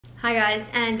Hi guys,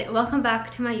 and welcome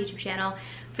back to my YouTube channel.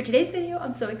 For today's video,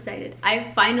 I'm so excited.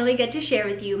 I finally get to share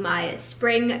with you my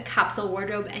spring capsule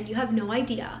wardrobe, and you have no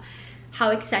idea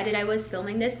how excited I was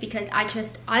filming this because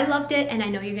I loved it, and I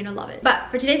know you're gonna love it.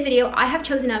 But for today's video, I have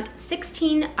chosen out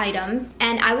 16 items,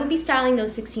 and I will be styling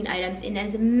those 16 items in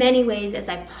as many ways as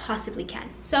I possibly can.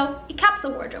 So, a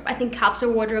capsule wardrobe. I think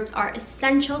capsule wardrobes are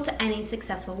essential to any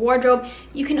successful wardrobe.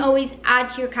 You can always add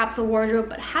to your capsule wardrobe,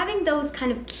 but having those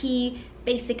kind of key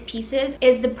basic pieces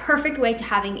is the perfect way to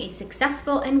having a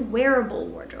successful and wearable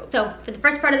wardrobe. So for the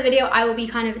first part of the video, I will be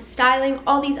kind of styling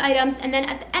all these items, and then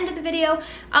at the end of the video,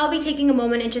 I'll be taking a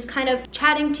moment and just kind of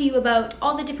chatting to you about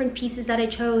all the different pieces that I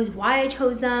chose, why I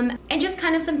chose them, and just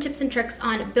kind of some tips and tricks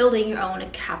on building your own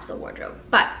capsule wardrobe.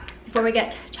 But before we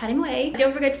get chatting away,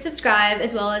 don't forget to subscribe,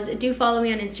 as well as do follow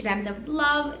me on Instagram, as I would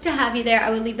love to have you there. I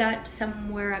would leave that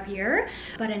somewhere up here.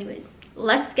 But anyways,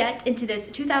 let's get into this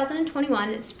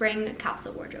 2021 spring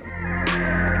capsule wardrobe.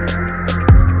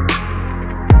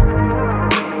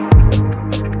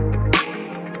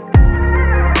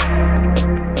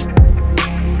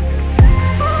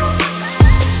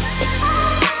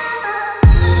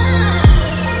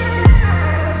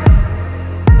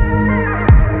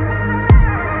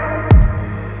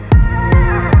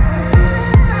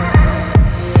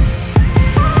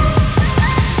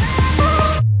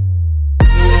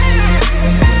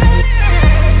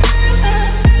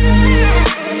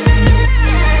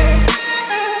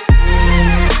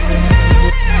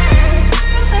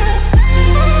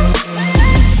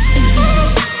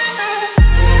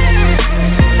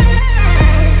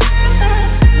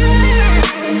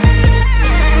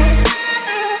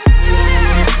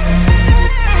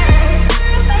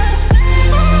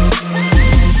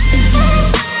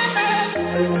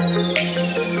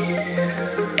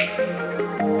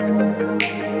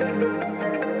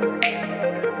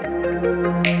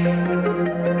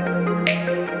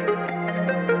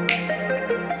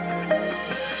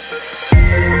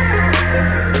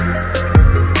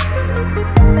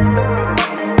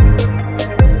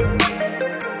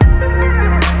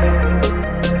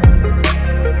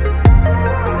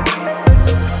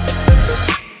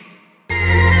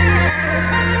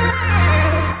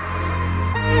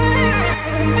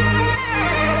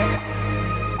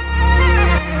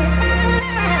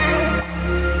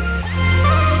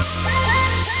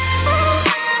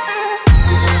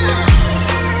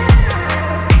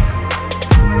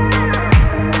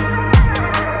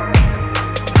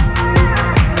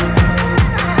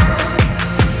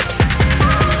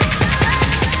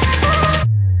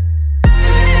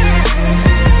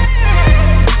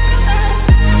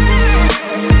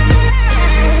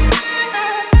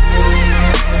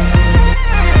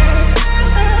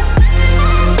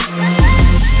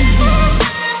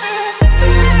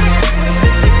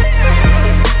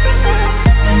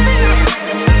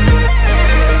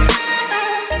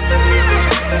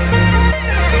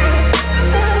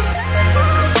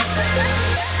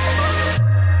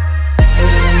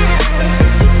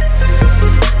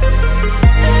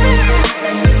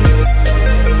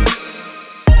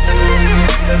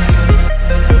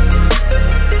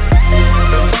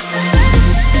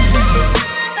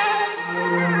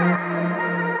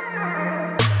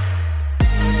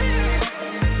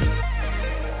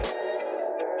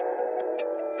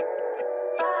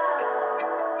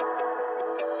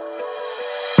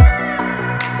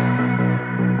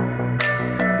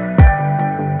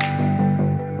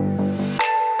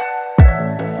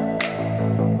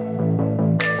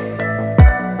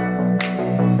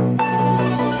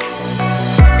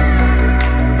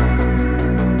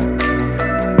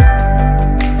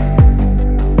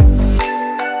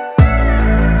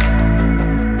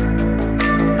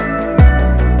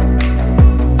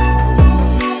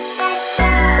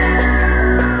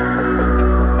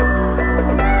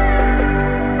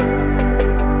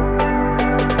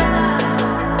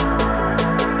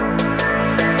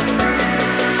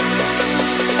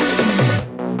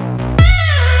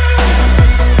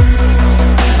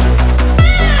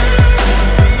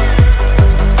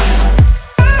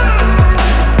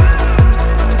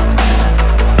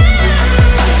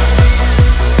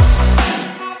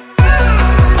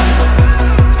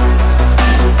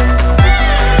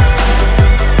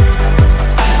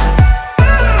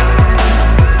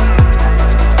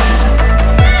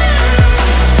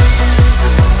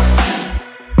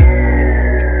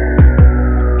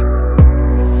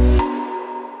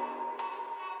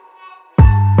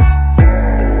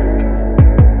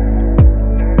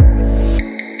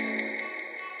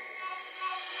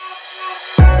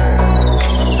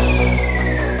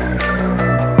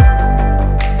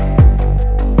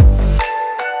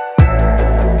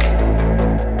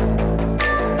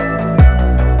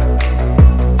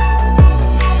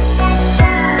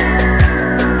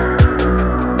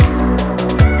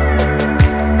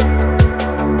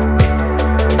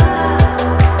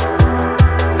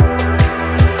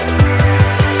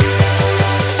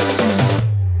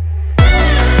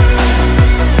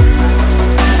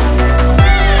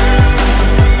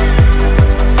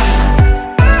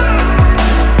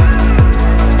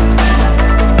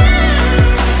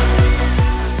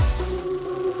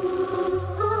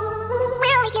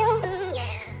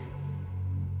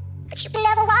 But you can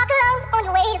never walk alone on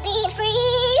your way to being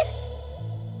free.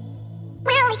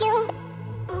 We're only human.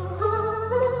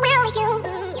 We're only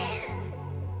human, yeah.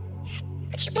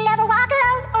 But you can never walk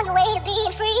alone on your way to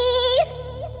being free.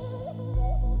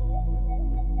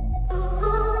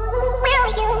 We're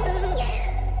only human, yeah.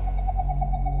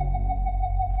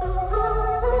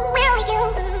 We're only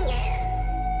human, yeah.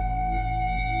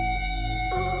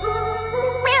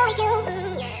 We're only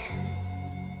human, yeah.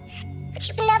 But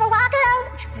you can never walk alone.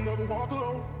 But you can never walk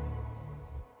alone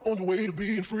on your way to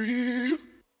being free.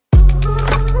 We're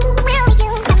only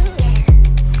human, yeah.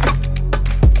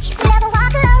 But you can never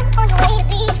walk alone on your way to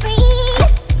being free.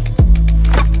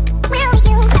 We're only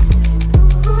human.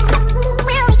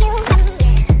 We're only human,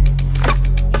 yeah.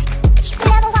 But you can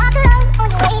never walk alone on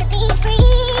your way to being free.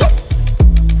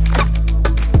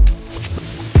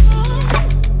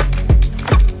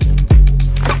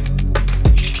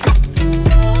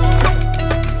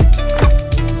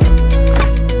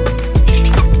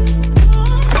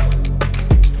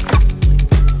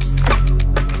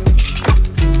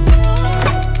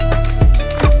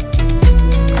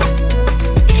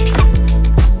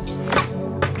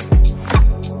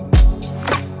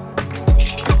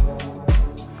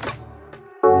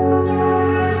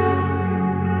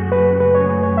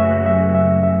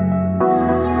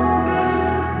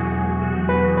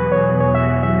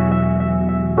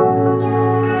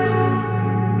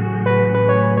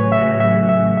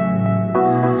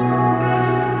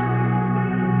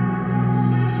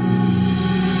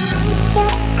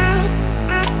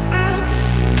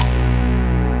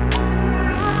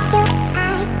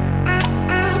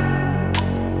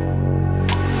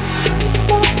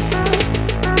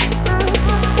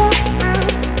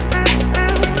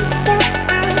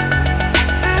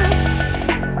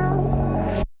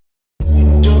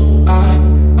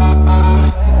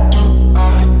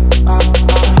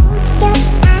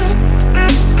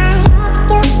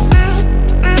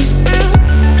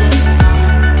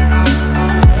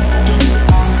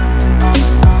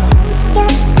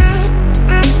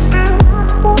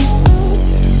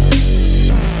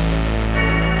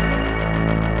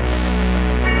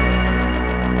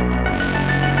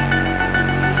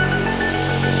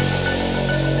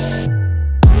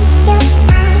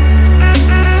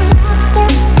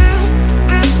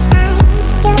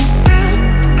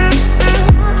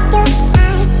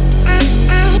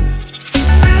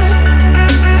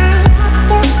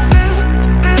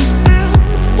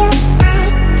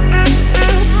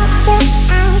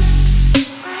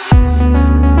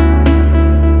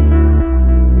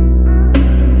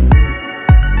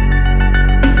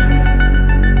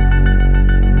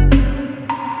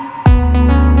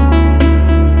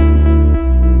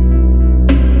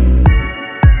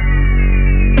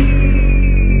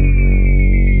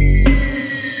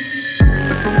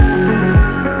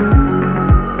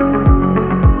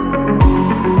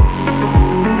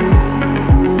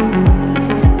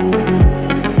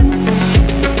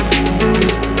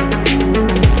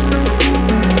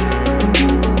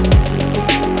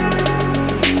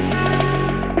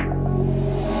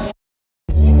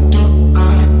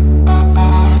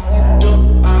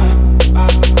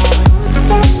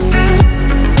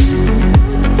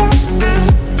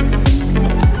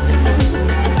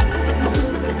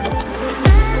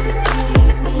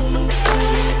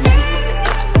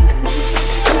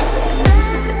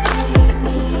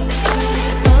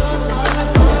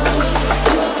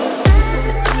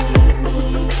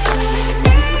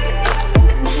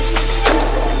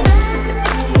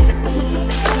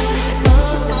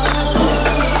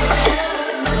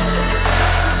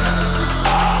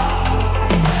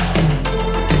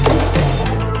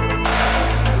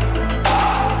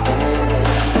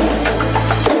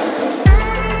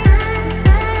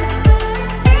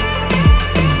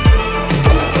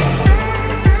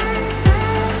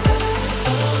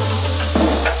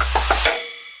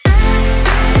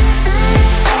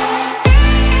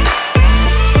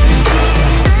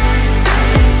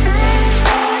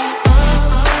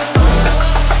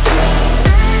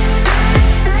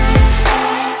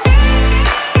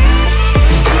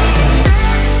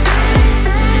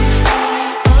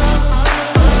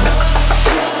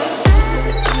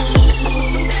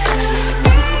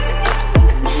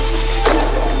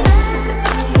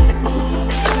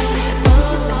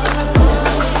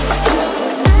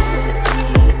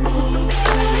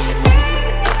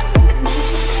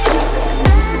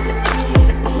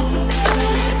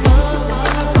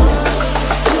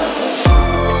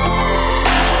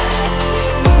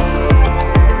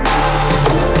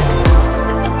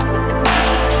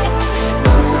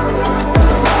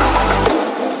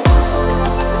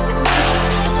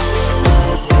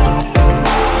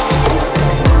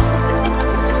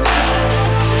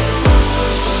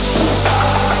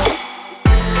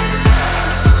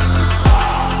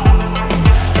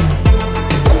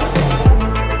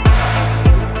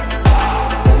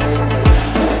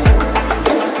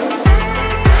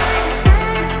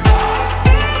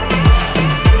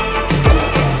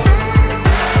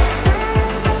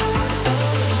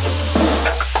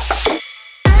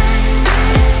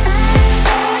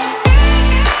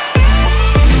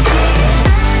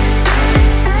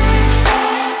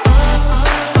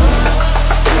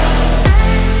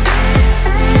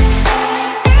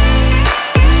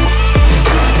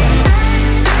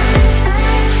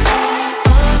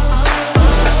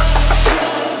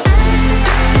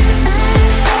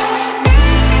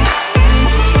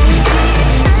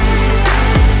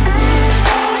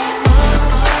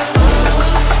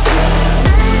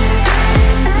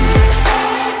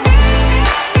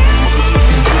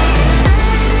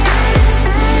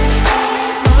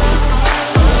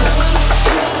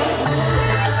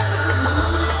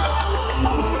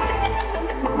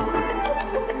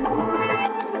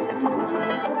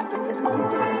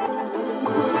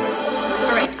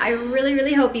 I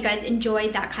really hope you guys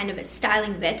enjoyed that kind of a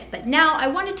styling bit, but now I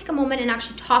want to take a moment and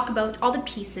actually talk about all the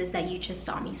pieces that you just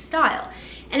saw me style.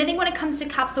 And I think when it comes to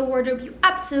capsule wardrobe, you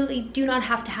absolutely do not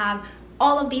have to have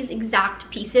all of these exact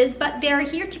pieces, but they're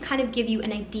here to kind of give you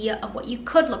an idea of what you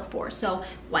could look for. So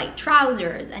white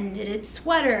trousers, a knitted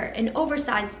sweater, an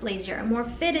oversized blazer, a more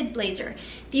fitted blazer.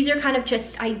 These are kind of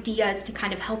just ideas to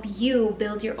kind of help you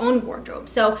build your own wardrobe.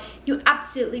 So you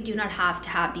absolutely do not have to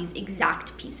have these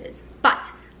exact pieces. But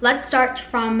let's start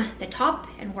from the top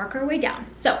and work our way down.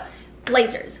 So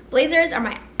blazers. Blazers are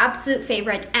my absolute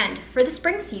favorite, and for the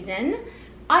spring season,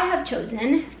 I have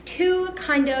chosen two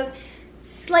kind of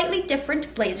slightly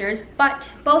different blazers, but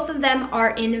both of them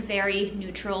are in very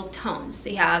neutral tones. So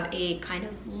you have a kind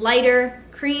of lighter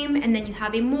cream, and then you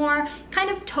have a more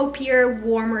kind of taupier,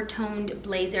 warmer toned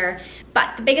blazer.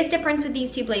 But the biggest difference with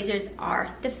these two blazers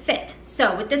are the fit.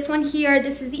 So with this one here,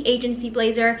 this is the agency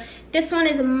blazer. This one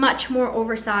is much more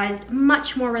oversized,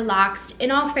 much more relaxed.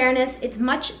 In all fairness, it's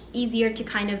much easier to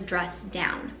kind of dress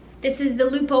down. This is the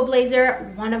Lupo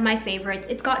blazer, one of my favorites.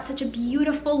 It's got such a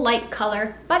beautiful light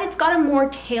color, but it's got a more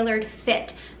tailored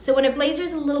fit. So when a blazer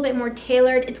is a little bit more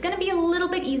tailored, it's gonna be a little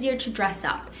bit easier to dress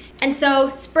up. And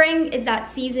so spring is that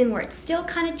season where it's still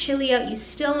kind of chilly out. You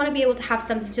still wanna be able to have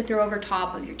something to throw over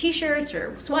top of your t-shirts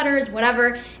or sweaters,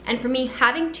 whatever. And for me,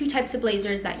 having two types of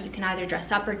blazers that you can either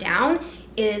dress up or down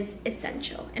is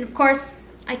essential. And of course,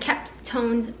 I kept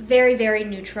tones very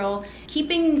neutral.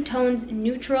 Keeping tones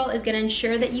neutral is going to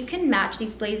ensure that you can match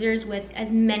these blazers with as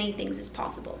many things as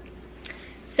possible.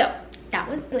 So that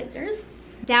was blazers.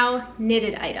 Now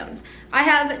knitted items. I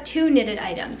have two knitted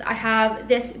items. I have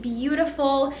this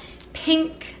beautiful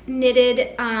pink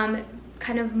knitted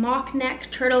kind of mock neck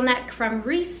turtleneck from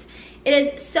Reese. It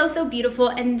is so beautiful,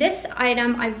 and this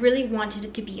item, I really wanted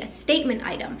it to be a statement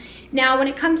item. Now, when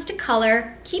it comes to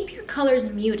color, keep your colors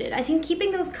muted. I think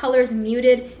keeping those colors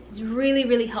muted is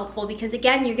really helpful because,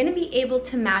 again, you're gonna be able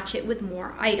to match it with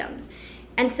more items.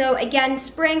 And so, again,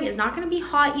 spring is not gonna be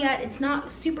hot yet. It's not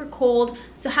super cold,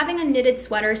 so having a knitted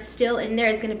sweater still in there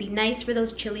is gonna be nice for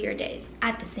those chillier days.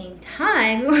 At the same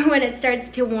time, when it starts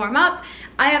to warm up,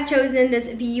 I have chosen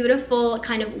this beautiful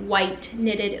kind of white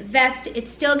knitted vest. It's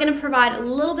still gonna provide a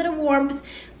little bit of warmth,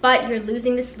 but you're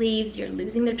losing the sleeves, you're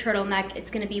losing the turtleneck.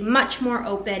 It's gonna be much more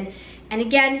open. And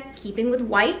again, keeping with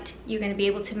white, you're gonna be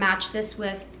able to match this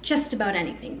with just about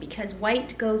anything because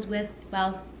white goes with,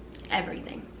 well,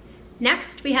 everything.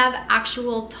 Next, we have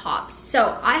actual tops.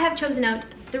 So I have chosen out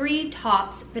 3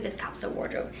 tops for this capsule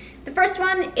wardrobe. The first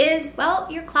one is, well,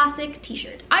 your classic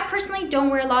t-shirt. I personally don't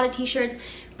wear a lot of t-shirts,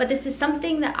 but this is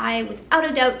something that I, without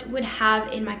a doubt, would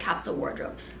have in my capsule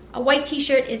wardrobe. A white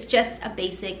t-shirt is just a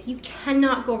basic. You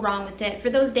cannot go wrong with it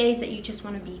for those days that you just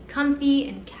want to be comfy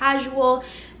and casual.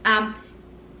 I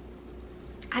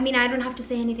mean, I don't have to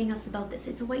say anything else about this.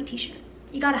 It's a white t-shirt.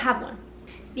 You gotta have one.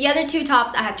 The other 2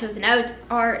 tops I have chosen out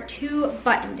are 2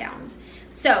 button downs.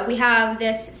 So we have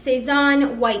this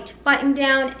Cezanne white button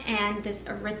down and this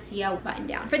Aritzia button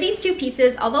down. For these 2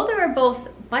 pieces, although they were both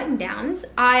button downs,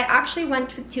 I actually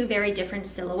went with 2 very different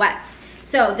silhouettes.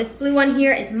 So this blue one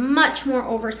here is much more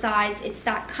oversized. It's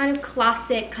that kind of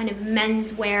classic kind of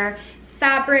menswear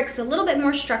fabric, so a little bit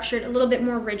more structured, a little bit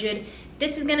more rigid.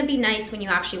 This is gonna be nice when you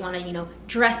actually wanna, you know,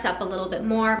 dress up a little bit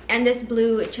more. And this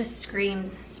blue, it just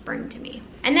screams spring to me.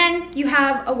 And then you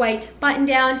have a white button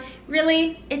down.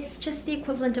 Really, it's just the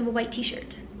equivalent of a white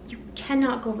t-shirt. You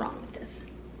cannot go wrong with this.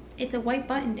 It's a white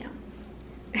button down.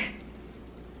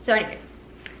 So anyways,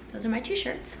 those are my 2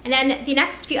 shirts. And then the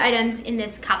next few items in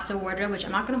this capsule wardrobe, which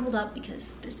I'm not gonna hold up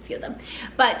because there's a few of them,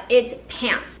 but it's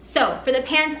pants. So for the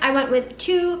pants, I went with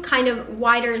 2 kind of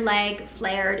wider leg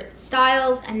flared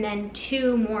styles and then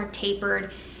 2 more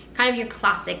tapered, kind of your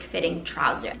classic fitting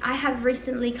trouser. I have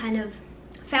recently kind of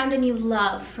found a new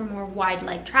love for more wide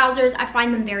leg trousers. I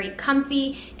find them very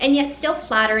comfy and yet still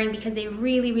flattering because they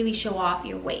really show off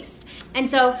your waist. And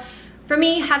so for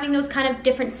me, having those kind of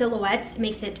different silhouettes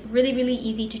makes it really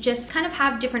easy to just kind of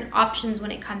have different options when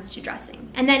it comes to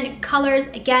dressing. And then colors,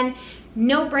 again,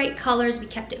 no bright colors. We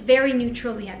kept it very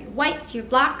neutral. We have your whites, your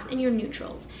blacks, and your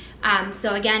neutrals.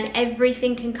 So again,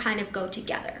 everything can kind of go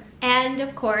together. And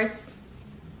of course,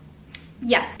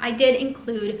 yes, I did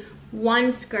include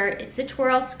 1 skirt. It's a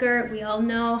twirl skirt. We all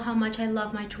know how much I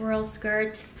love my twirl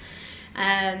skirts.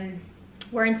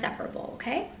 We're inseparable,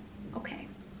 okay? Okay.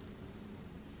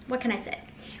 What can I say?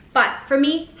 But for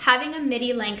me, having a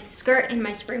midi length skirt in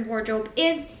my spring wardrobe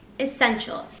is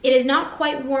essential. It is not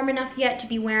quite warm enough yet to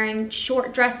be wearing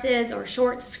short dresses or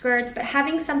short skirts, but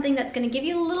having something that's gonna give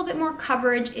you a little bit more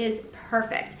coverage is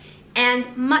perfect.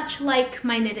 And much like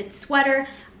my knitted sweater,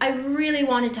 I really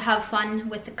wanted to have fun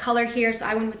with the color here, so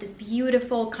I went with this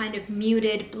beautiful kind of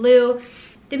muted blue.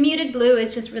 The muted blue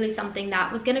is just really something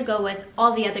that was gonna go with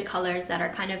all the other colors that are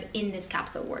kind of in this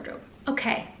capsule wardrobe.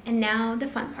 Okay, and now the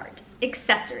fun part,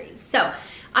 accessories. So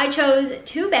I chose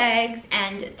 2 bags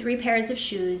and 3 pairs of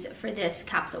shoes for this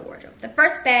capsule wardrobe. The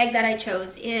first bag that I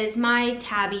chose is my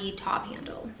tabby top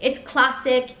handle. It's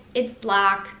classic, it's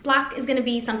black. Black is gonna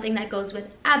be something that goes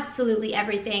with absolutely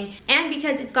everything. And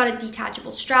because it's got a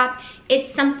detachable strap,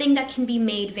 it's something that can be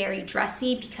made very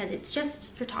dressy because it's just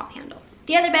your top handle.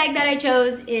 The other bag that I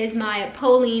chose is my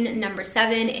Pauline number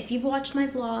 7. If you've watched my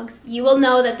vlogs, you will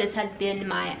know that this has been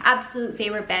my absolute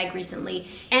favorite bag recently.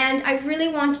 And I really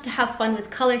wanted to have fun with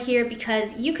color here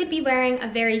because you could be wearing a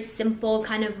very simple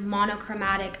kind of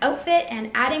monochromatic outfit,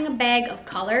 and adding a bag of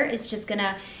color is just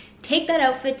gonna take that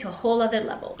outfit to a whole other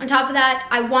level. On top of that,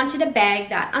 I wanted a bag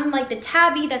that, unlike the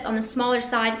tabby that's on the smaller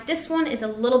side, this one is a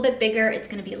little bit bigger. It's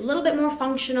gonna be a little bit more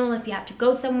functional if you have to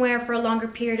go somewhere for a longer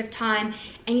period of time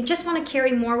and you just wanna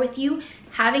carry more with you.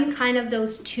 Having kind of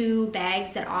those 2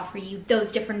 bags that offer you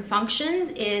those different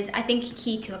functions is, I think,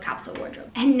 key to a capsule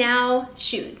wardrobe. And now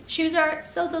shoes. Shoes are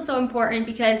so important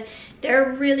because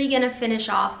they're really gonna finish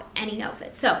off any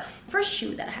outfit. So first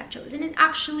shoe that I have chosen is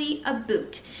actually a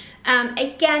boot.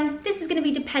 Again, this is going to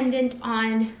be dependent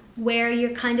on where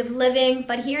you're kind of living,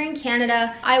 but here in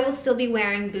Canada, I will still be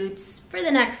wearing boots for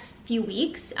the next few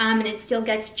weeks, and it still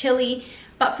gets chilly.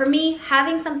 But for me,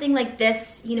 having something like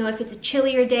this, you know, if it's a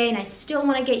chillier day and I still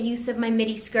want to get use of my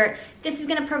midi skirt, this is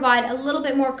going to provide a little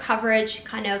bit more coverage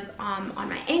kind of on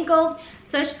my ankles.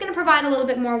 So it's just going to provide a little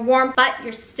bit more warmth, but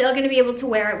you're still going to be able to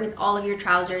wear it with all of your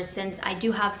trousers since I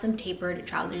do have some tapered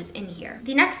trousers in here.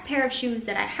 The next pair of shoes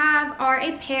that I have are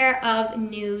a pair of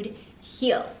nude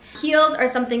heels. Heels are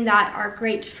something that are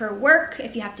great for work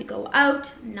if you have to go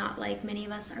out, not like many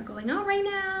of us are going out right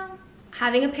now.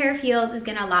 Having a pair of heels is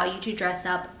going to allow you to dress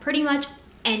up pretty much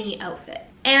any outfit.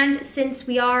 And since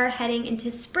we are heading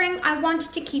into spring, I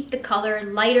wanted to keep the color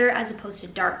lighter as opposed to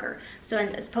darker. So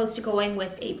as opposed to going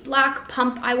with a black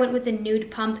pump, I went with a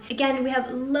nude pump. Again, we have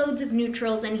loads of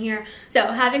neutrals in here. So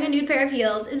having a nude pair of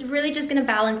heels is really just going to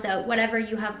balance out whatever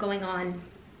you have going on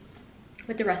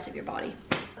with the rest of your body.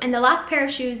 And the last pair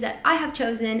of shoes that I have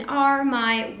chosen are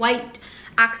my white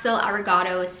Axel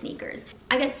Arigato sneakers.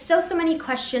 I get so many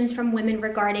questions from women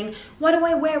regarding, what do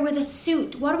I wear with a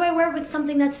suit? What do I wear with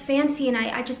something that's fancy and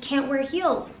I just can't wear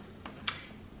heels?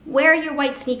 Wear your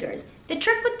white sneakers. The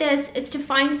trick with this is to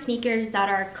find sneakers that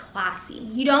are classy.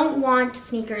 You don't want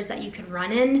sneakers that you can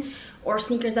run in or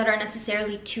sneakers that are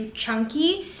necessarily too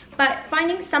chunky, but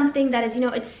finding something that is, you know,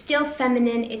 it's still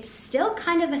feminine, it's still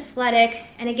kind of athletic,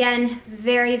 and again,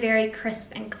 very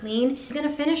crisp and clean, is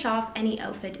gonna finish off any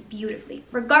outfit beautifully,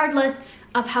 regardless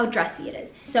of how dressy it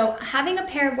is. So having a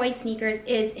pair of white sneakers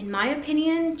is, in my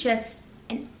opinion, just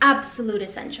an absolute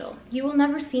essential. You will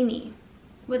never see me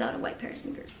without a white pair of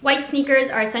sneakers. White sneakers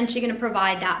are essentially going to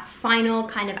provide that final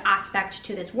kind of aspect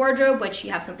to this wardrobe, which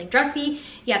you have something dressy,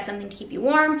 you have something to keep you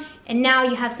warm, and now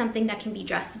you have something that can be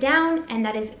dressed down and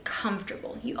that is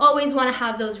comfortable. You always want to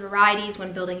have those varieties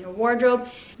when building your wardrobe.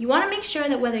 You want to make sure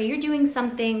that whether you're doing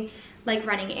something like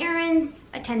running errands,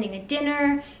 attending a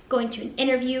dinner, going to an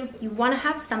interview, you want to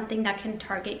have something that can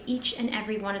target each and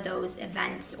every one of those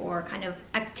events or kind of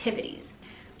activities.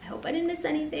 I hope I didn't miss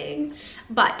anything,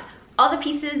 but all the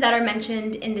pieces that are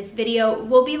mentioned in this video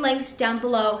will be linked down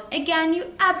below. Again,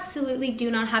 you absolutely do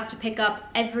not have to pick up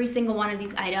every single one of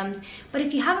these items, but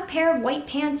if you have a pair of white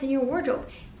pants in your wardrobe,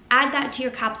 add that to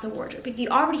your capsule wardrobe. If you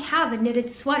already have a knitted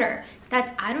sweater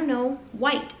that's, I don't know,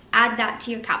 white, add that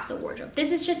to your capsule wardrobe.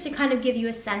 This is just to kind of give you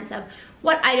a sense of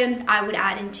what items I would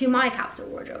add into my capsule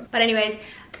wardrobe. But anyways,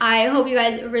 I hope you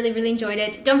guys really enjoyed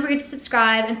it. Don't forget to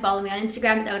subscribe and follow me on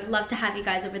Instagram, as I would love to have you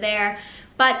guys over there.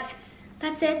 But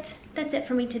that's it. That's it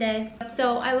for me today.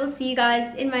 So I will see you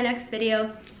guys in my next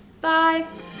video. Bye.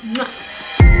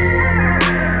 Mwah.